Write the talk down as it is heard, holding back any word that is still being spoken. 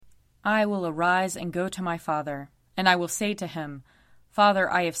I will arise and go to my father, and I will say to him,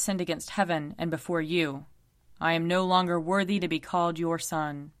 Father, I have sinned against heaven and before you. I am no longer worthy to be called your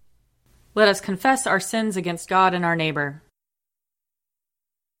son. Let us confess our sins against God and our neighbor.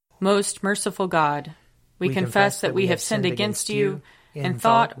 Most merciful God, we confess that we have sinned against you in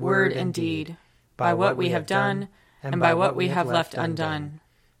thought, word, and deed, by what we have done and by what we have left undone.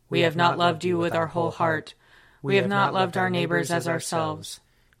 We have not loved you with our whole heart. We have not loved our neighbors as ourselves.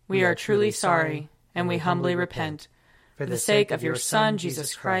 We are truly sorry, and we humbly repent. For the sake of your Son,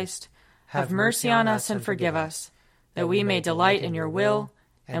 Jesus Christ, have mercy on us and forgive us, that we may delight in your will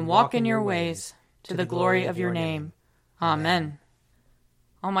and walk in your ways, to the glory of your name. Amen.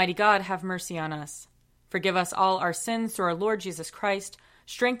 Almighty God, have mercy on us. Forgive us all our sins through our Lord Jesus Christ.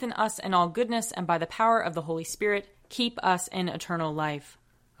 Strengthen us in all goodness, and by the power of the Holy Spirit, keep us in eternal life.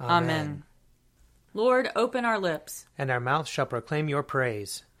 Amen. Lord, open our lips, and our mouth shall proclaim your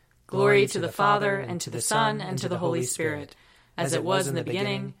praise. Glory to the Father, and to the Son, and to the Holy Spirit, as it was in the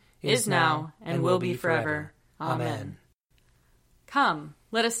beginning, is now, and will be forever. Amen. Come,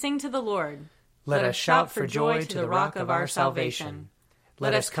 let us sing to the Lord. Let us shout for joy to the rock of our salvation.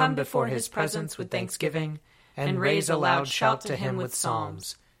 Let us come before his presence with thanksgiving, and raise a loud shout to him with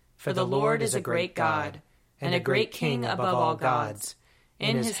psalms. For the Lord is a great God, and a great King above all gods.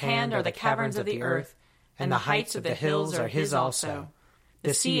 In his hand are the caverns of the earth, and the heights of the hills are his also.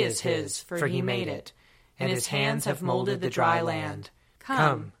 The sea is his, for he made it, and his hands have molded the dry land.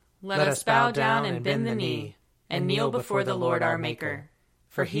 Come, let us bow down and bend the knee, and kneel before the Lord our Maker.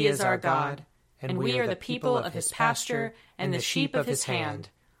 For he is our God, and we are the people of his pasture and the sheep of his hand.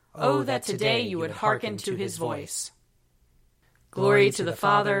 Oh, that today you would hearken to his voice. Glory to the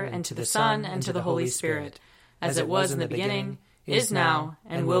Father, and to the Son, and to the Holy Spirit, as it was in the beginning, is now,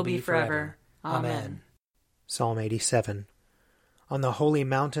 and will be forever. Amen. Psalm 87. On the holy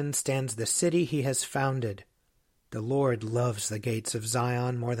mountain stands the city he has founded. The Lord loves the gates of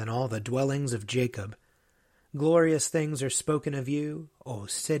Zion more than all the dwellings of Jacob. Glorious things are spoken of you, O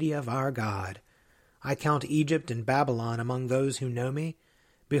city of our God. I count Egypt and Babylon among those who know me.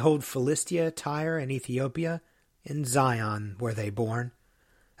 Behold, Philistia, Tyre, and Ethiopia, in Zion were they born.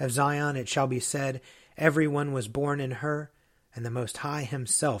 Of Zion it shall be said, every one was born in her, and the Most High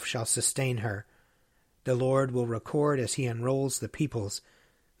himself shall sustain her. The Lord will record as he enrolls the peoples.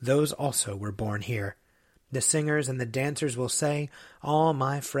 Those also were born here. The singers and the dancers will say, all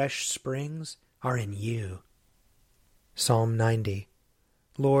my fresh springs are in you. Psalm 90.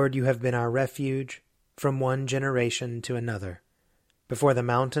 Lord, you have been our refuge from one generation to another. Before the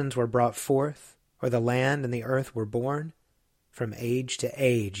mountains were brought forth, or the land and the earth were born, from age to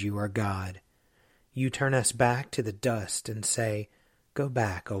age you are God. You turn us back to the dust and say, go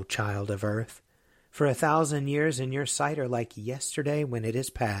back, O child of earth. For 1,000 years in your sight are like yesterday when it is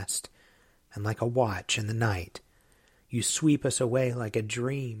past, and like a watch in the night. You sweep us away like a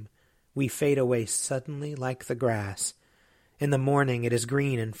dream. We fade away suddenly like the grass. In the morning it is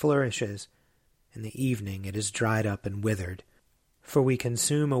green and flourishes. In the evening it is dried up and withered. For we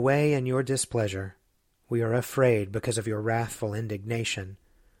consume away in your displeasure. We are afraid because of your wrathful indignation.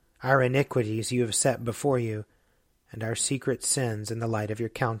 Our iniquities you have set before you, and our secret sins in the light of your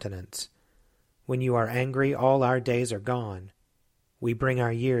countenance. When you are angry, all our days are gone. We bring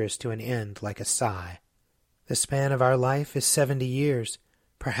our years to an end like a sigh. The span of our life is 70 years,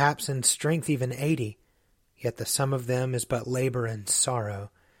 perhaps in strength even 80, yet the sum of them is but labor and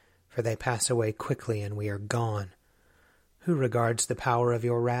sorrow, for they pass away quickly and we are gone. Who regards the power of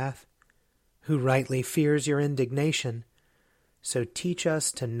your wrath? Who rightly fears your indignation? So teach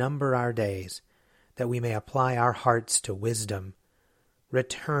us to number our days, that we may apply our hearts to wisdom.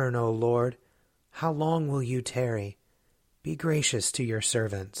 Return, O Lord. How long will you tarry? Be gracious to your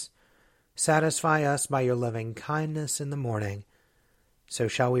servants. Satisfy us by your loving kindness in the morning. So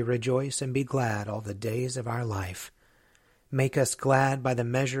shall we rejoice and be glad all the days of our life. Make us glad by the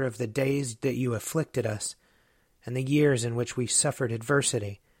measure of the days that you afflicted us, and the years in which we suffered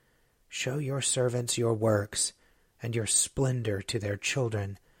adversity. Show your servants your works, and your splendor to their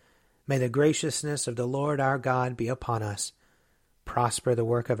children. May the graciousness of the Lord our God be upon us. Prosper the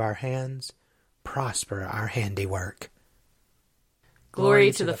work of our hands. Prosper our handiwork.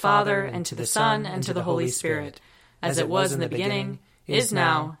 Glory to the Father, and to the Son, and to the Holy Spirit, as it was in the beginning, is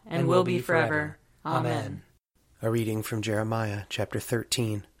now, and will be forever. Amen. A reading from Jeremiah, chapter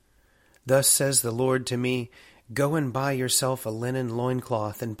 13. Thus says the Lord to me, go and buy yourself a linen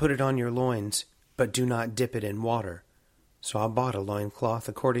loincloth, and put it on your loins, but do not dip it in water. So I bought a loincloth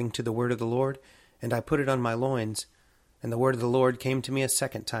according to the word of the Lord, and I put it on my loins. And the word of the Lord came to me a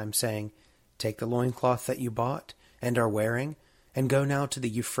second time, saying, take the loincloth that you bought and are wearing, and go now to the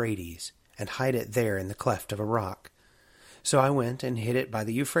Euphrates, and hide it there in the cleft of a rock. So I went and hid it by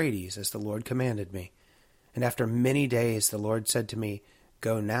the Euphrates, as the Lord commanded me. And after many days the Lord said to me,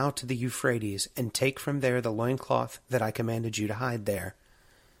 Go now to the Euphrates, and take from there the loincloth that I commanded you to hide there.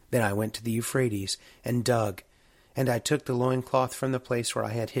 Then I went to the Euphrates, and dug, and I took the loincloth from the place where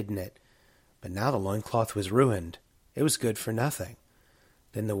I had hidden it. But now the loincloth was ruined. It was good for nothing.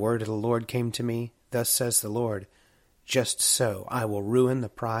 Then the word of the Lord came to me, Thus says the Lord, Just so I will ruin the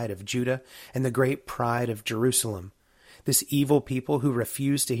pride of Judah and the great pride of Jerusalem. This evil people who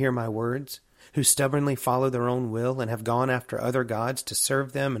refuse to hear my words, who stubbornly follow their own will and have gone after other gods to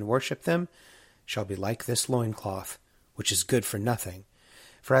serve them and worship them, shall be like this loincloth, which is good for nothing.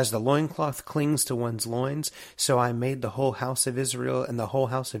 For as the loincloth clings to one's loins, so I made the whole house of Israel and the whole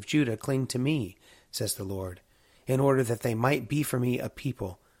house of Judah cling to me, says the Lord, in order that they might be for me a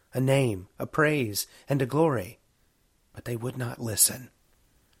people, a name, a praise, and a glory. But they would not listen.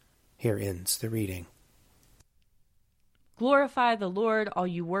 Here ends the reading. Glorify the Lord, all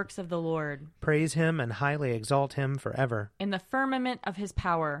you works of the Lord. Praise him and highly exalt him forever. In the firmament of his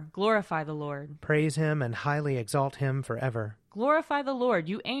power, glorify the Lord. Praise him and highly exalt him forever. Glorify the Lord,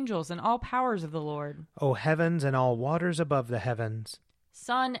 you angels and all powers of the Lord. O heavens and all waters above the heavens.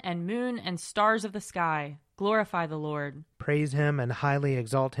 Sun and moon and stars of the sky, glorify the Lord. Praise him and highly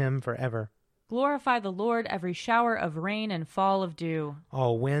exalt him forever. Glorify the Lord, every shower of rain and fall of dew.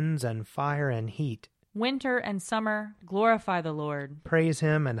 All winds and fire and heat. Winter and summer, glorify the Lord. Praise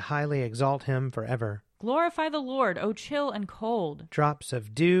him and highly exalt him forever. Glorify the Lord, O chill and cold. Drops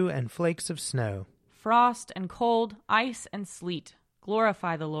of dew and flakes of snow. Frost and cold, ice and sleet,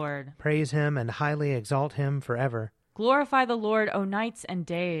 glorify the Lord. Praise him and highly exalt him forever. Glorify the Lord, O nights and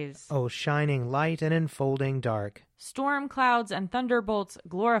days. O shining light and enfolding dark. Storm clouds and thunderbolts,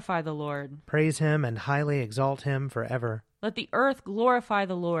 glorify the Lord. Praise him and highly exalt him forever. Let the earth glorify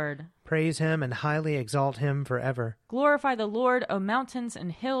the Lord. Praise him and highly exalt him forever. Glorify the Lord, O mountains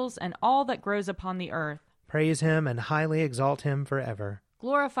and hills, and all that grows upon the earth. Praise him and highly exalt him forever.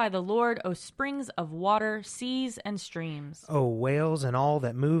 Glorify the Lord, O springs of water, seas and streams. O whales and all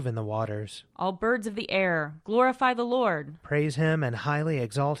that move in the waters. All birds of the air, glorify the Lord. Praise him and highly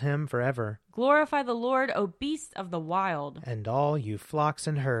exalt him forever. Glorify the Lord, O beasts of the wild. And all you flocks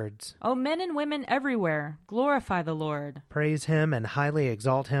and herds. O men and women everywhere, glorify the Lord. Praise him and highly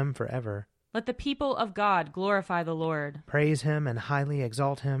exalt him forever. Let the people of God glorify the Lord. Praise him and highly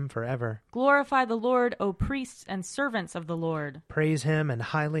exalt him forever. Glorify the Lord, O priests and servants of the Lord. Praise him and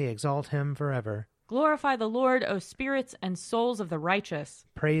highly exalt him forever. Glorify the Lord, O spirits and souls of the righteous.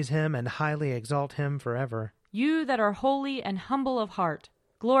 Praise him and highly exalt him forever. You that are holy and humble of heart,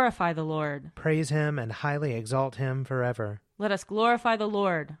 glorify the Lord. Praise him and highly exalt him forever. Let us glorify the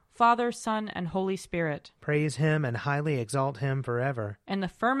Lord, Father, Son, and Holy Spirit. Praise him and highly exalt him forever. In the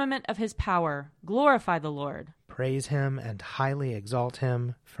firmament of his power, glorify the Lord. Praise him and highly exalt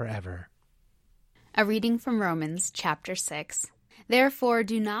him forever. A reading from Romans chapter 6. Therefore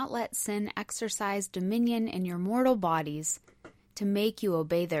do not let sin exercise dominion in your mortal bodies to make you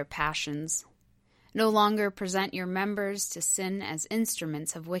obey their passions. No longer present your members to sin as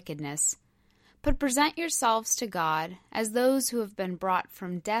instruments of wickedness, but present yourselves to God as those who have been brought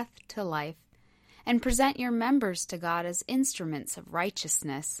from death to life, and present your members to God as instruments of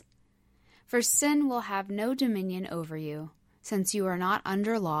righteousness. For sin will have no dominion over you, since you are not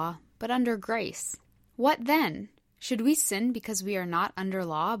under law, but under grace. What then? Should we sin because we are not under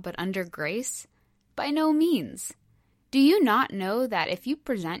law, but under grace? By no means. Do you not know that if you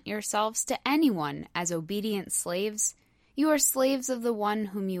present yourselves to anyone as obedient slaves, you are slaves of the one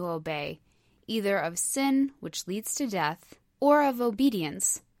whom you obey, either of sin, which leads to death, or of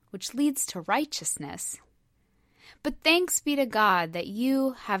obedience, which leads to righteousness? But thanks be to God that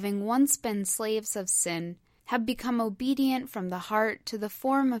you, having once been slaves of sin, have become obedient from the heart to the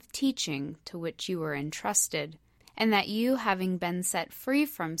form of teaching to which you were entrusted, and that you, having been set free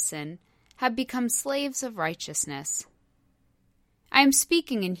from sin, have become slaves of righteousness. I am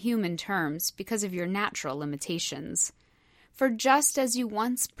speaking in human terms because of your natural limitations. For just as you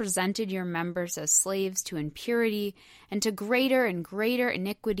once presented your members as slaves to impurity and to greater and greater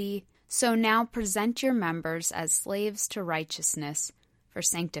iniquity, so now present your members as slaves to righteousness for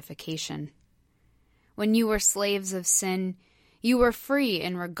sanctification. When you were slaves of sin, you were free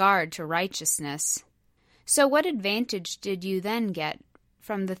in regard to righteousness. So what advantage did you then get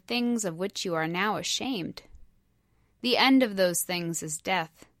from the things of which you are now ashamed? The end of those things is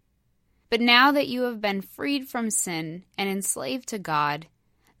death. But now that you have been freed from sin and enslaved to God,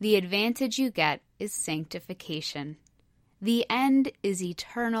 the advantage you get is sanctification. The end is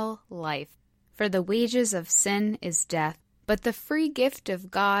eternal life. For the wages of sin is death, But the free gift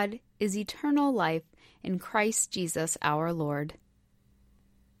of God is eternal life in Christ Jesus our Lord.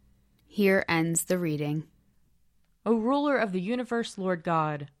 Here ends the reading. O ruler of the universe, Lord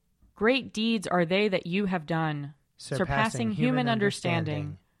God, great deeds are they that you have done, surpassing human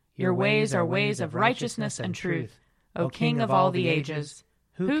understanding. Your ways are ways of righteousness and truth, O King of all the ages.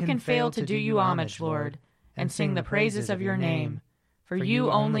 Who can fail to do you homage, Lord, and sing the praises of your name? For you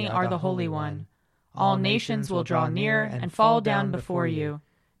only are the Holy One. All nations will draw near and fall down before you,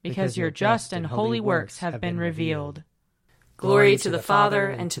 because your just and holy works have been revealed. Glory to the Father,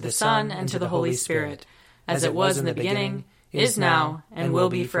 and to the Son, and to the Holy Spirit, as it was in the beginning, is now, and will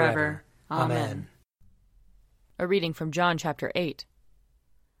be forever. Amen. A reading from John chapter 8.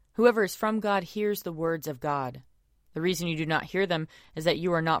 Whoever is from God hears the words of God. The reason you do not hear them is that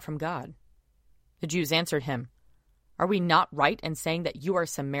you are not from God. The Jews answered him, Are we not right in saying that you are a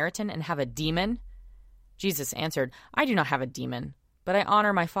Samaritan and have a demon? Jesus answered, I do not have a demon, but I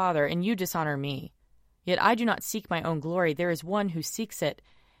honor my Father, and you dishonor me. Yet I do not seek my own glory. There is one who seeks it,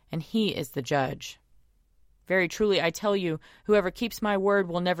 and he is the judge. Very truly I tell you, whoever keeps my word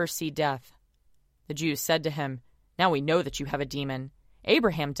will never see death. The Jews said to him, Now we know that you have a demon.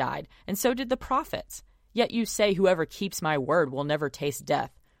 Abraham died, and so did the prophets. Yet you say, Whoever keeps my word will never taste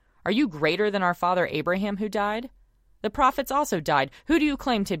death. Are you greater than our father Abraham who died? The prophets also died. Who do you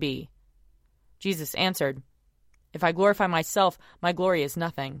claim to be? Jesus answered, If I glorify myself, my glory is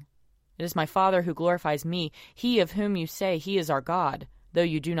nothing. It is my Father who glorifies me, he of whom you say he is our God, though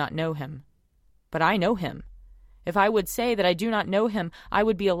you do not know him. But I know him. If I would say that I do not know him, I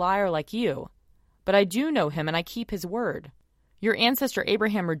would be a liar like you. But I do know him, and I keep his word. Your ancestor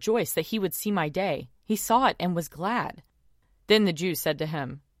Abraham rejoiced that he would see my day. He saw it and was glad. Then the Jews said to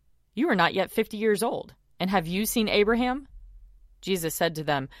him, You are not yet 50 years old, and have you seen Abraham? Jesus said to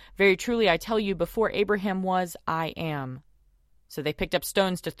them, Very truly I tell you, before Abraham was, I am. So they picked up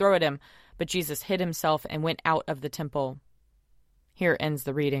stones to throw at him, but Jesus hid himself and went out of the temple. Here ends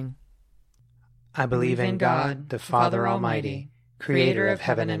the reading. I believe in God, the Father Almighty, creator of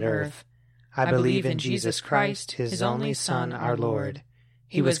heaven and earth. I believe in Jesus Christ, his only Son, our Lord.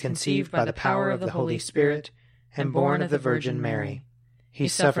 He was conceived by the power of the Holy Spirit and born of the Virgin Mary. He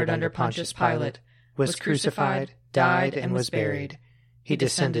suffered under Pontius Pilate, was crucified, died, and was buried. He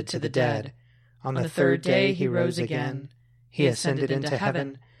descended to the dead. On the third day he rose again. He ascended into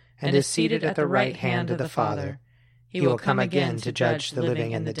heaven and is seated at the right hand of the Father. He will come again to judge the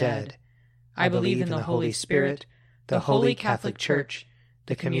living and the dead. I believe in the Holy Spirit, the Holy Catholic Church,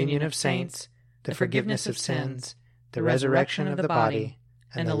 the communion of saints, the forgiveness of sins, the resurrection of the body,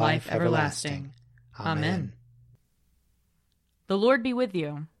 and the life everlasting. Amen. The Lord be with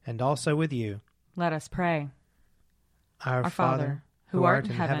you. And also with you. Let us pray. Our Father, who art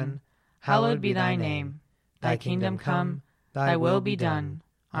in heaven, hallowed be thy name. Thy kingdom come, thy will be done,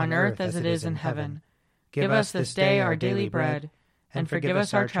 on earth as it is in heaven. Give us this day our daily bread, and forgive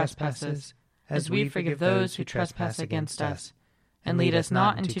us our trespasses, as we forgive those who trespass against us. And lead us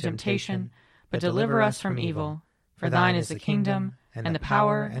not into temptation, but deliver us from evil. For thine is the kingdom, and the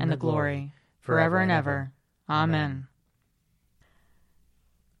power, and the glory, forever and ever. Amen.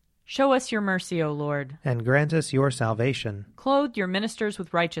 Show us your mercy, O Lord. And grant us your salvation. Clothe your ministers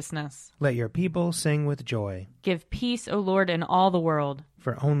with righteousness. Let your people sing with joy. Give peace, O Lord, in all the world.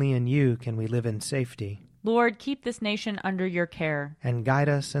 For only in you can we live in safety. Lord, keep this nation under your care. And guide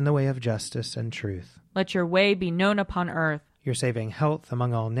us in the way of justice and truth. Let your way be known upon earth. Your saving health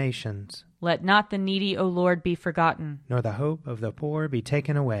among all nations. Let not the needy, O Lord, be forgotten. Nor the hope of the poor be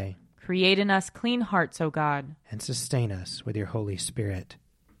taken away. Create in us clean hearts, O God. And sustain us with your Holy Spirit.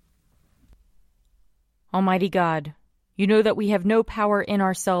 Almighty God, you know that we have no power in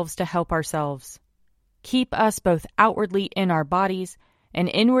ourselves to help ourselves. Keep us both outwardly in our bodies and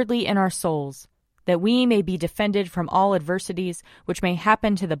inwardly in our souls, that we may be defended from all adversities which may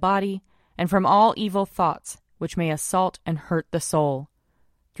happen to the body, and from all evil thoughts which may assault and hurt the soul.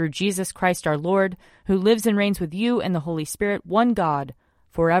 Through Jesus Christ our Lord, who lives and reigns with you and the Holy Spirit, one God,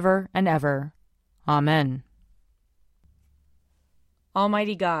 forever and ever. Amen.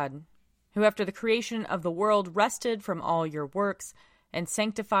 Almighty God, who after the creation of the world rested from all your works and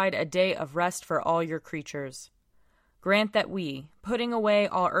sanctified a day of rest for all your creatures, grant that we, putting away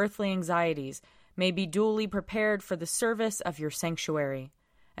all earthly anxieties, may be duly prepared for the service of your sanctuary,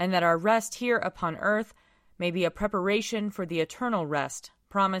 and that our rest here upon earth may be a preparation for the eternal rest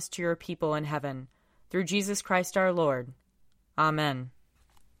promised to your people in heaven, through Jesus Christ our Lord. Amen.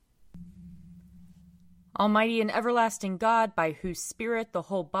 Almighty and everlasting God, by whose Spirit the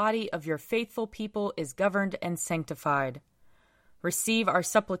whole body of your faithful people is governed and sanctified, receive our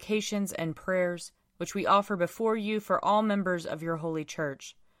supplications and prayers which we offer before you for all members of your holy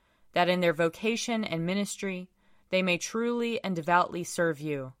church, that in their vocation and ministry they may truly and devoutly serve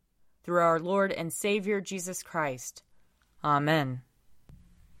you. Through our Lord and Savior Jesus Christ. Amen.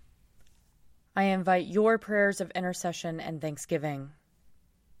 I invite your prayers of intercession and thanksgiving.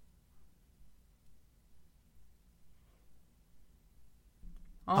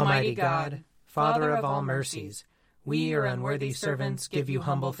 Almighty God, Father of all mercies, we, your unworthy servants, give you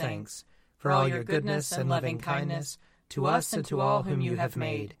humble thanks for all your goodness and loving kindness to us and to all whom you have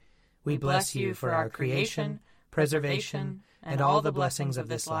made. We bless you for our creation, preservation, and all the blessings of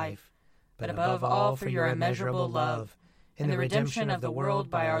this life, but above all for your immeasurable love in the redemption of the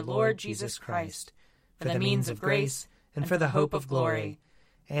world by our Lord Jesus Christ, for the means of grace and for the hope of glory.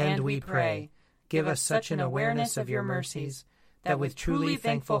 And we pray, give us such an awareness of your mercies that with truly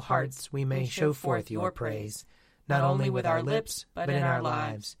thankful hearts we may show forth your praise, not only with our lips but in our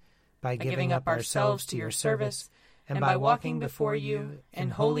lives, by giving up ourselves to your service and by walking before you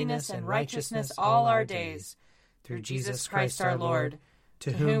in holiness and righteousness all our days, through Jesus Christ our Lord,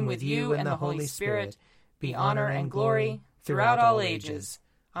 to whom with you and the Holy Spirit be honor and glory throughout all ages.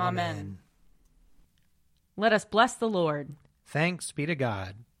 Amen. Let us bless the Lord. Thanks be to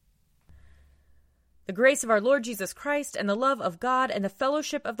God. The grace of our Lord Jesus Christ and the love of God and the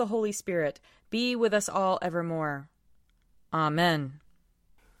fellowship of the Holy Spirit be with us all evermore. Amen.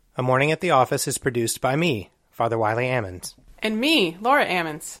 A Morning at the Office is produced by me, Father Wiley Ammons. And me, Laura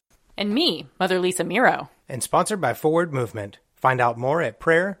Ammons. And me, Mother Lisa Meirow. And sponsored by Forward Movement. Find out more at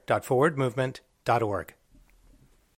prayer.forwardmovement.org.